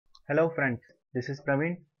Hello friends, this is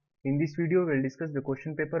Praveen. In this video, we'll discuss the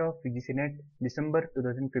question paper of UGCNET December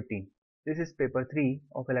 2015. This is paper 3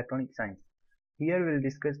 of Electronic Science. Here we'll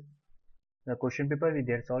discuss the question paper with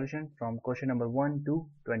their solution from question number 1 to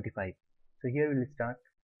 25. So here we'll start.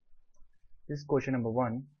 This is question number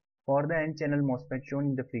 1. For the N-channel MOSFET shown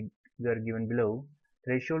in the figure given below,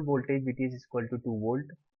 threshold voltage VTS is equal to 2 volt.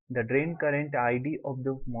 The drain current ID of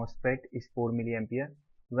the MOSFET is 4 milliampere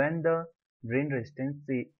when the drain resistance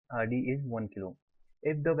RD is 1 kilo.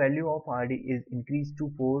 If the value of RD is increased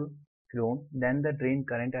to 4 kilo, then the drain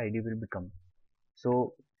current ID will become.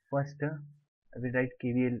 So first I will write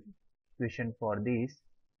KVL equation for this.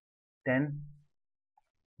 10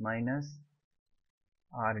 minus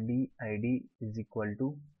RD ID is equal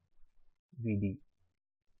to VD.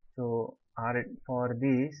 So for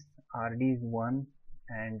this RD is 1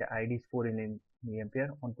 and ID is 4 milliampere.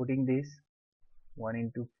 On putting this 1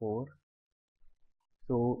 into 4,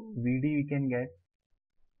 so VD we can get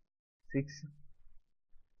 6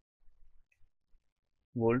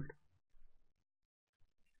 volt.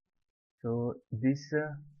 So this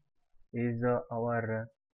is our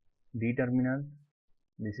D terminal,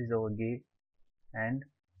 this is our gate, and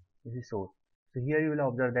this is source. So here you will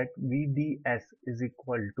observe that VDS is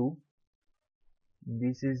equal to,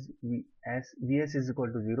 this is VS is equal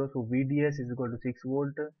to 0, so VDS is equal to 6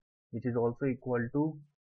 volt, which is also equal to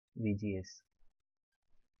VGS.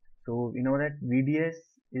 So we know that VDS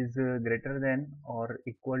is greater than or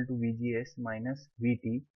equal to VGS minus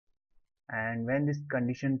VT, and when this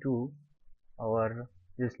condition true,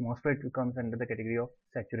 this MOSFET comes under the category of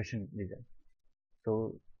saturation region.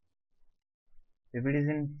 So if it is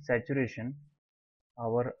in saturation,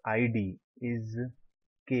 our ID is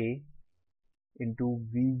K into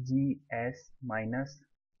VGS minus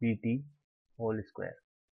VT whole square.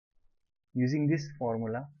 Using this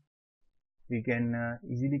formula, we can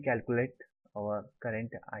easily calculate our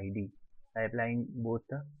current ID by applying both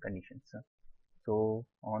the conditions. So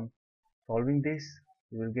on solving this,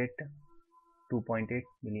 you will get 2.8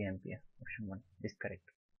 milliampere. Option 1 is correct.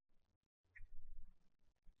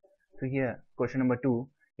 So here question number 2.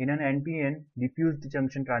 In an NPN diffused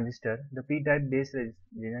junction transistor, the P-type base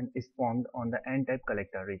region is formed on the N-type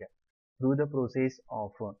collector region through the process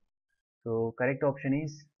of, so correct option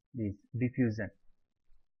is this,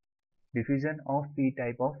 diffusion of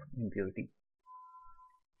P-type of impurity.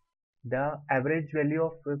 The average value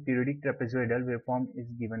of periodic trapezoidal waveform is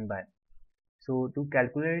given by. So to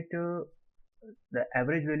calculate the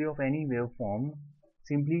average value of any waveform,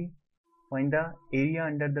 simply find the area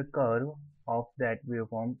under the curve of that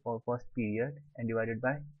waveform for first period and divided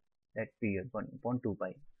by that period 1 upon 2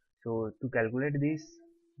 pi. So to calculate this,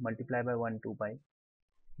 multiply by 1 2 pi.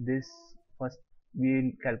 This first we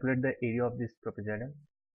will calculate the area of this trapezoidal.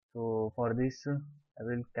 So for this I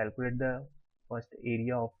will calculate the first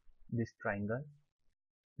area of this triangle,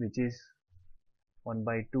 which is 1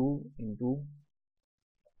 by 2 into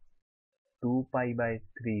 2 pi by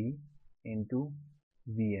 3 into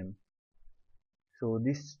Vm. So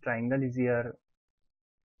this triangle is here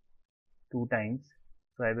 2 times,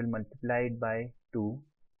 so I will multiply it by 2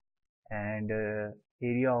 and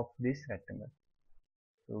area of this rectangle,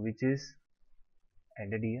 so which is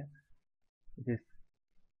added here, which is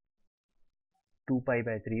 2 pi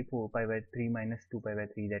by 3, 4 pi by 3 minus 2 pi by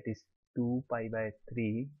 3, that is 2 pi by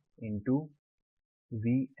 3 into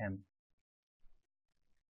Vm.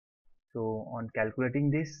 So on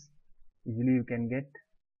calculating this, easily you can get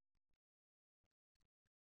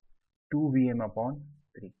 2 Vm upon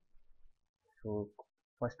 3. So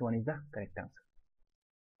first one is the correct answer.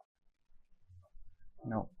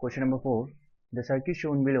 Now question number 4. The circuit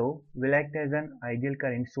shown below will act as an ideal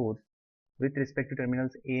current source with respect to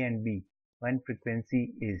terminals A and B when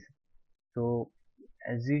frequency is. So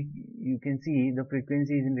as you can see, the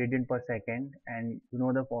frequency is in radian per second, and you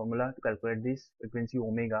know the formula to calculate this. Frequency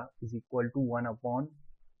omega is equal to 1 upon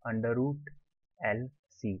under root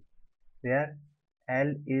LC, where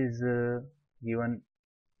L is given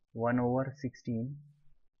 1 over 16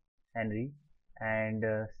 Henry and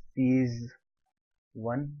C is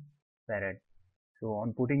 1 farad. So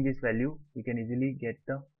on putting this value, we can easily get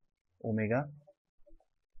the omega,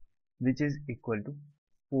 which is equal to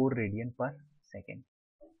 4 radian per second.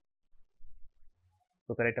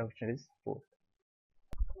 So correct option is 4.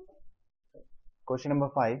 Question number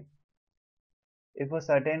 5. If a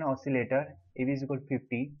certain oscillator AV is equal to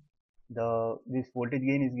 50, this voltage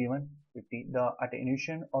gain is given 50, the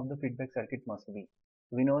attenuation of the feedback circuit must be.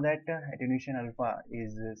 We know that attenuation alpha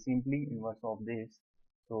is simply inverse of this,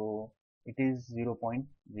 so it is 0.02.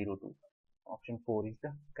 Option 4 is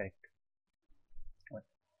the correct one.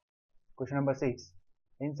 Question number 6.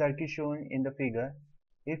 In circuit shown in the figure,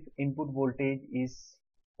 if input voltage is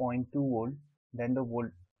 0.2 volt, then the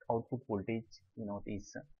output voltage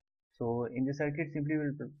is. So in the circuit, simply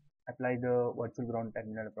we'll apply the virtual ground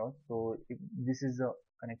terminal across. So if this is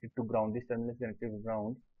connected to ground, this terminal is connected to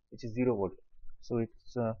ground, which is 0 volt. So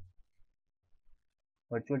it's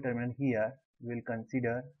virtual terminal here. We'll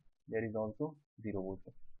consider there is also 0 volt.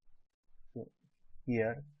 So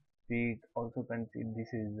here we also consider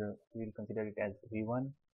this is we'll consider it as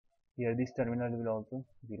V1. Here this terminal will also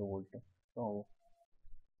 0 volt. So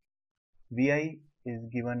Vi is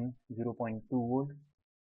given 0.2 volt.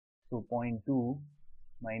 So 0.2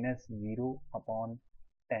 minus 0 upon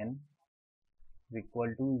 10 is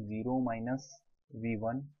equal to 0 minus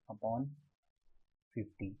V1 upon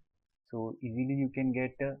 50. So easily you can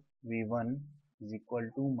get V1 is equal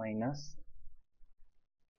to minus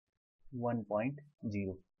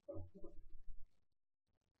 1.0.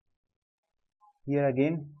 Here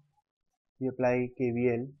again we apply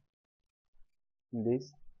KVL in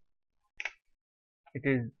this. It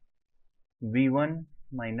is V1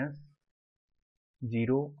 minus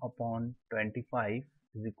 0 upon 25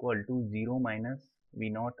 is equal to 0 minus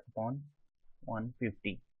V0 upon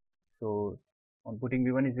 150. So on putting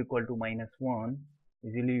V1 is equal to minus 1,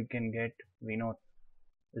 easily you can get V0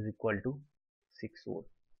 is equal to 6 volt.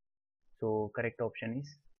 So correct option is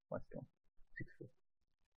first one, 6 volt.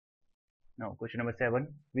 Now question number 7.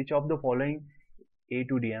 Which of the following A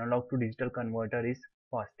to D analog to digital converter is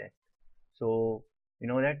fastest? So you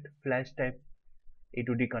know that flash type A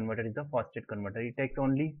to D converter is the fastest converter. It takes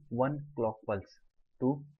only one clock pulse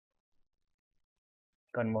to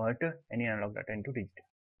convert any analog data into digital.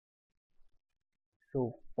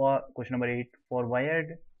 So for question number 8, for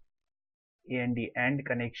wired A and D AND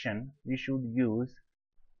connection, we should use,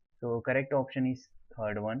 so correct option is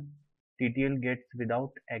third one, TTL gets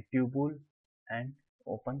without active pool and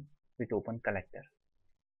open with open collector.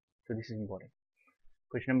 So this is important.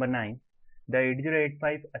 Question number 9. The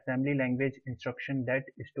 8085 assembly language instruction that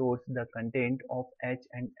stores the content of H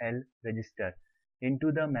and L register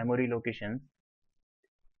into the memory locations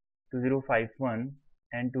 2051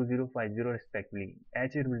 and 2050 respectively.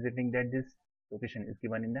 H is representing that this location is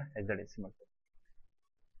given in the hexadecimal.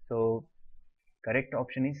 So correct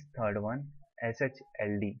option is third one,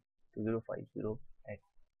 SHLD 2050H.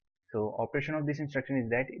 So operation of this instruction is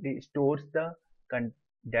that it stores the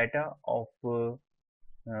data of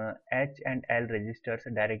H and L registers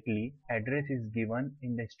directly. Address is given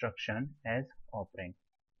in the instruction as operand.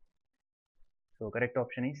 So correct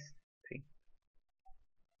option is 3.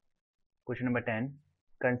 Question number 10.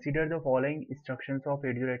 Consider the following instructions of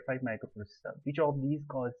 8085 microprocessor. Which of these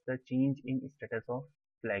causes the change in status of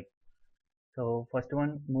flag? So first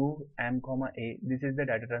one, move M, A. This is the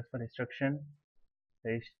data transfer instruction.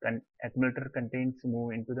 The accumulator contains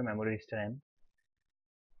move into the memory register M.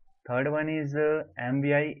 Third one is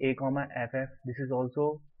MVI A, FF. This is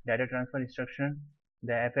also data transfer instruction.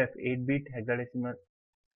 The FF 8-bit hexadecimal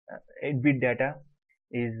 8-bit data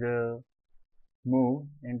is moved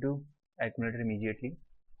into accumulator immediately.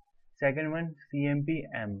 Second one, CMP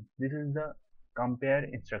M. This is the compare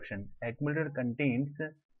instruction. Accumulator contains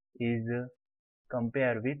is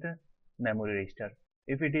compare with memory register.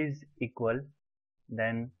 If it is equal,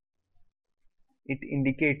 then it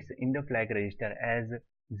indicates in the flag register as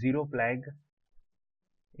 0 flag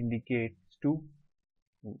indicates to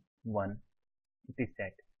 1. It is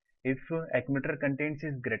set. If accumulator contains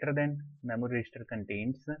is greater than memory register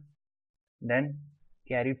contains, then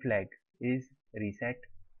carry flag is reset.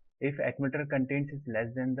 If accumulator contains is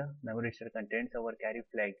less than the memory register contains, our carry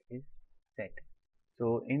flag is set.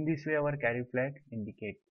 So in this way our carry flag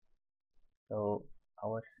indicates. So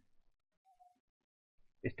our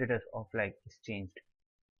status of flag is changed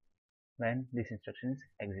when this instruction is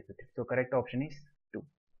executed. So correct option is 2.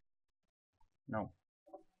 Now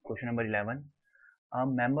question number 11. A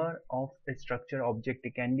member of a structure object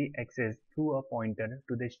can be accessed through a pointer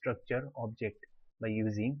to the structure object by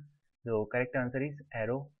using, the correct answer is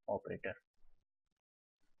arrow operator.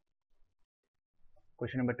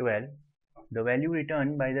 Question number 12. The value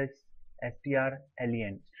returned by the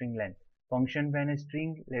strlen string length function when a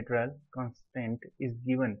string literal constant is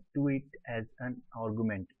given to it as an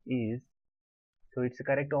argument is, so its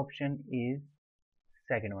correct option is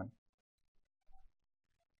second one,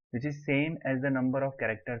 which is same as the number of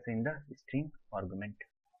characters in the string argument.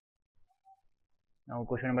 Now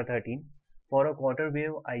question number 13. For a quarter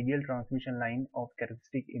wave ideal transmission line of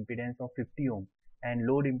characteristic impedance of 50 ohm and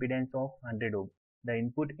load impedance of 100 ohm, the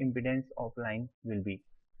input impedance of line will be.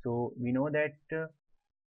 So we know that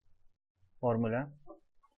formula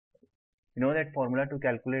You know that formula to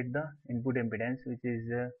calculate the input impedance, which is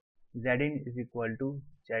Zin is equal to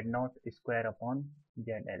Z0 square upon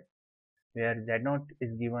ZL, where Z0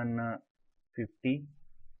 is given 50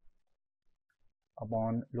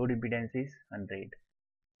 upon load impedance is 100.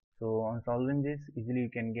 So on solving this, easily you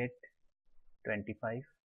can get 25.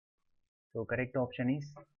 So correct option is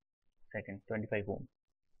second, 25 ohm.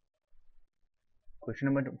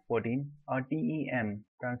 Question number 14. A TEM,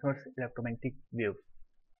 transverse electromagnetic wave,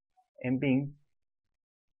 emptying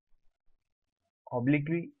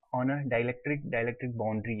obliquely on a dielectric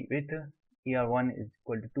boundary with ER1 is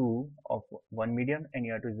equal to 2 of one medium and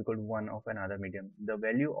ER2 is equal to 1 of another medium. The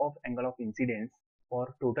value of angle of incidence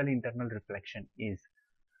for total internal reflection is.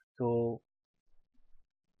 So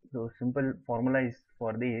simple formula is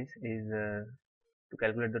for this is to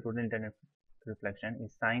calculate the total internal reflection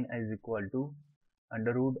is sin is equal to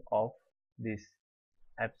under root of this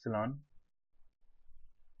epsilon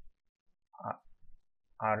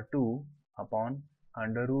R2 upon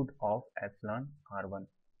under root of epsilon R1.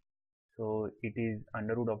 So it is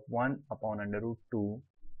under root of 1 upon under root 2,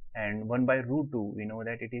 and 1 by root 2 we know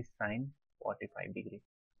that it is sine 45 degree.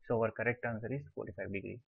 So our correct answer is 45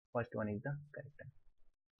 degree. First one is the correct answer.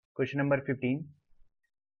 Question number 15.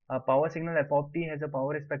 A power signal f of t has a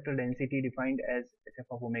power spectral density defined as f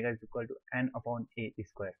of omega is equal to n upon a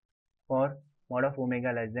square for mod of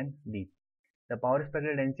omega less than b. The power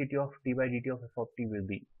spectral density of t by dt of f of t will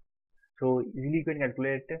be. So easily you can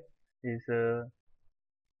calculate is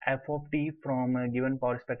f of t from a given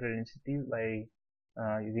power spectral density by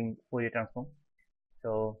using Fourier transform.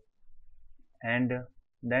 So and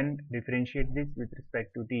then differentiate this with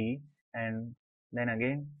respect to t, and then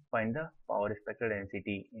again find the power spectral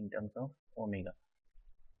density in terms of omega.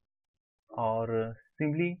 Or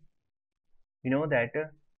simply you know that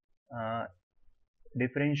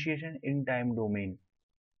differentiation in time domain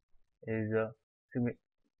is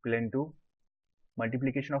equivalent to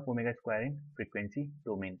multiplication of omega square in frequency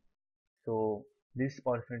domain. So this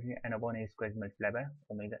power spectral n upon a square is multiplied by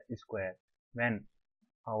omega square when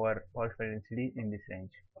our power spectral density in this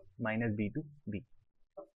range minus b to b.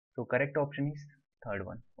 So correct option is third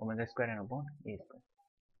one, omega square n upon a square.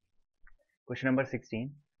 Question number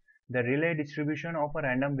 16. The relay distribution of a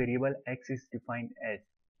random variable x is defined as.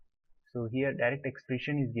 So here direct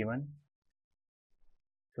expression is given.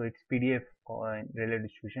 So its PDF or relay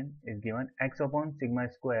distribution is given x upon sigma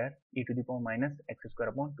square e to the power minus x square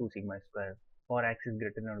upon 2 sigma square for x is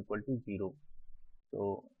greater than or equal to 0.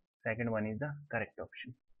 So second one is the correct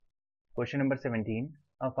option. Question number 17.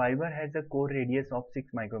 A fiber has a core radius of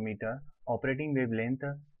 6 micrometer, operating wavelength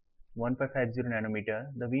 1550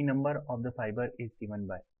 nanometer. The V number of the fiber is given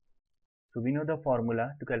by. So we know the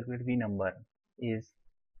formula to calculate V number is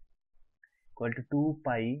equal to 2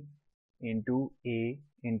 pi into A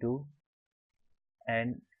into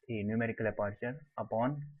N A numerical aperture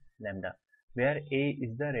upon lambda, where A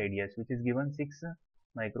is the radius which is given 6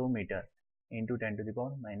 micrometer into 10 to the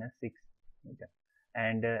power minus 6 meter,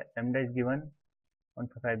 and lambda is given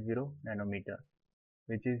 1550 nanometer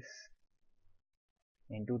which is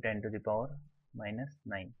into 10 to the power minus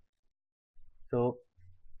 9. So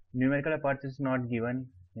numerical aperture is not given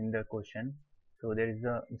in the question, so there is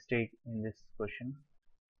a mistake in this question.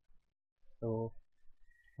 So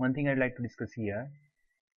one thing I'd like to discuss here,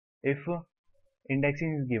 if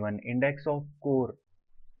indexing is given, index of core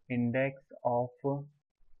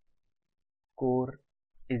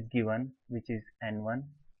is given which is n1,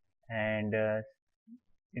 and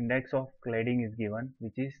index of cladding is given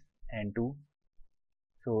which is n2.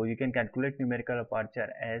 So you can calculate numerical aperture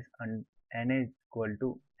as n is equal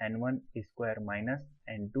to n1 square minus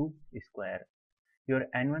n2 square. Your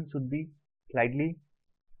n1 should be slightly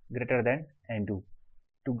greater than n2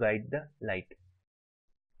 to guide the light.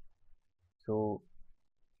 So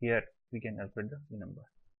here we can calculate the number.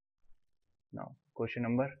 Now question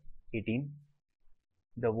number 18.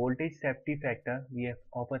 The voltage safety factor VF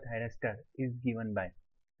of a thyristor is given by.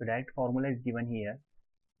 So direct formula is given here.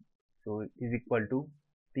 So is equal to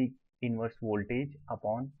peak inverse voltage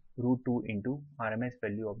upon root 2 into RMS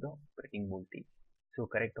value of the operating voltage. So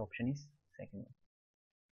correct option is second one.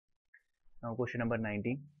 Now question number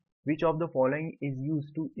 19. Which of the following is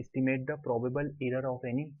used to estimate the probable error of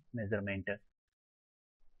any measurement?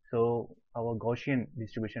 So our Gaussian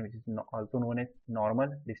distribution, which is also known as normal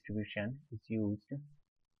distribution, is used to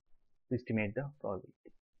estimate the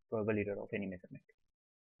probable error of any measurement.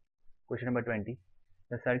 Question number 20.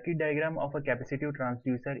 The circuit diagram of a capacitive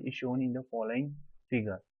transducer is shown in the following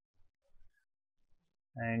figure.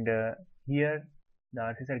 And here the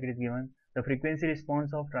RC circuit is given. The frequency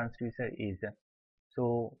response of transducer is.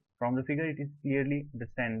 So from the figure it is clearly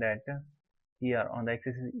understand that here on the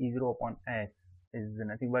axis is E0 upon X is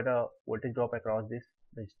nothing but a voltage drop across this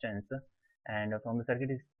resistance, and from the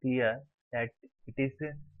circuit is clear that it is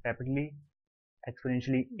rapidly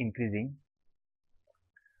exponentially increasing.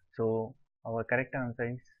 So our correct answer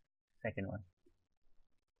is second one.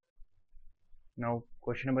 Now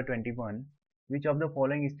question number 21. Which of the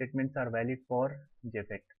following statements are valid for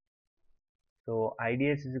JFET? So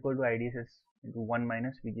IDS is equal to IDSS into 1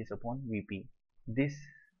 minus VGS upon VP. This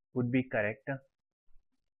would be correct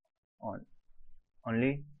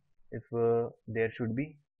only if there should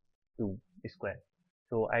be 2 square.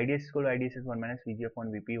 So IDS is equal to IDSS 1 minus VG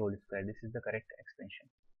upon VP whole square. This is the correct expansion.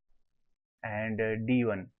 And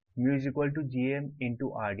D1, mu is equal to GM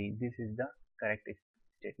into RD. This is the correct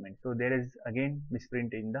statement. So there is again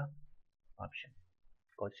misprint in the question.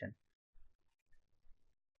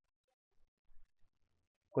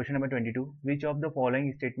 Question number 22. Which of the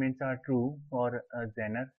following statements are true for a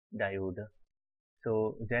Zener diode?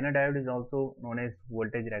 So Zener diode is also known as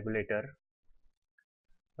voltage regulator.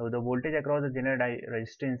 So the voltage across the Zener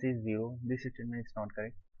resistance is 0. This statement is not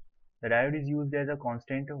correct. The diode is used as a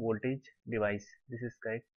constant voltage device. This is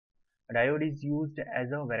correct. A diode is used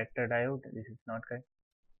as a varactor diode. This is not correct.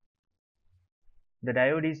 The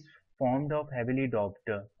diode is formed of heavily doped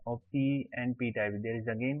of P and P type. There is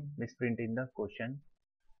again misprint in the question.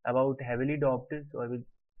 About heavily doped, so I will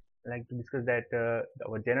like to discuss that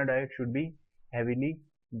our Zener diode should be heavily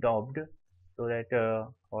doped so that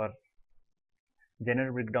our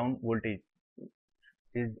Zener breakdown voltage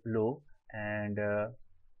is low and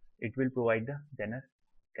it will provide the Zener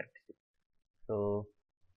characteristic. So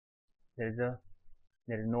there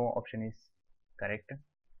is no option is correct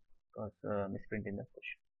because misprint in the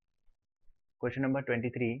question. Question number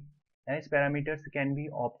 23. S parameters can be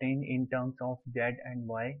obtained in terms of Z and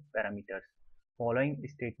Y parameters. Following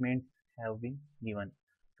statements have been given.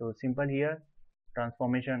 So simple here,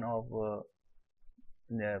 transformation of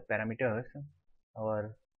the parameters.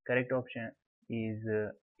 Our correct option is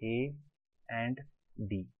A and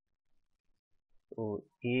D. So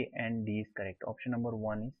A and D is correct. Option number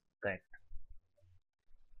 1 is correct.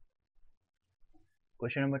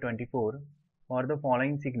 Question number 24. For the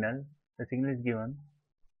following signal, the signal is given.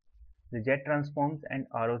 The jet transforms and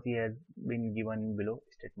ROC has been given below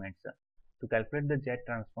statements. To calculate the jet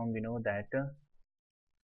transform, we know that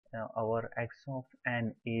our x of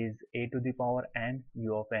n is a to the power n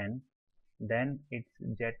u of n. Then its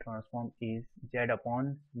jet transform is z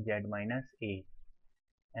upon z minus a,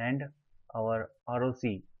 and our ROC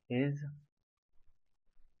is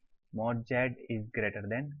mod z is greater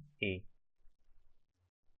than a.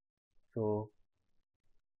 So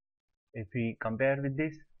if we compare with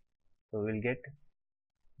this, so we will get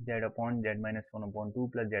z upon z minus 1 upon 2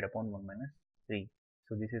 plus z upon 1 minus 3.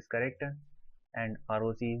 So this is correct, and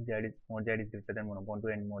ROC is z is mod z is greater than 1 upon 2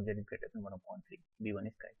 and mod z is greater than 1 upon 3. B1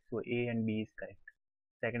 is correct. So A and B is correct.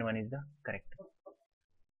 Second one is the correct.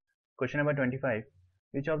 Question number 25.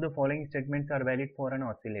 Which of the following statements are valid for an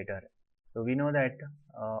oscillator? So we know that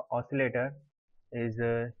oscillator is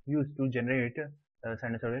used to generate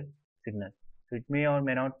sinusoidal signal. So it may or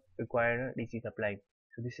may not require DC supply.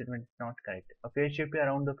 So this statement is not correct. A phase shift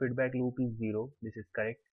around the feedback loop is 0. This is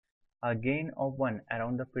correct. A gain of 1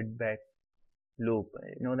 around the feedback loop.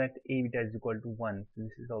 You know that A beta is equal to 1. So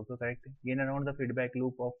this is also correct. Gain around the feedback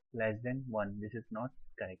loop of less than 1. This is not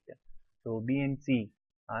correct. So B and C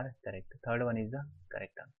are correct. Third one is the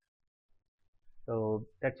correct answer. So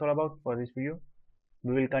that's all about for this video.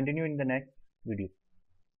 We will continue in the next video.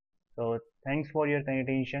 So thanks for your kind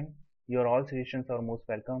attention. Your all suggestions are most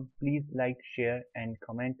welcome. Please like, share and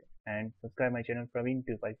comment and subscribe my channel Praveen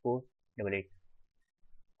 25488.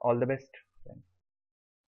 All the best.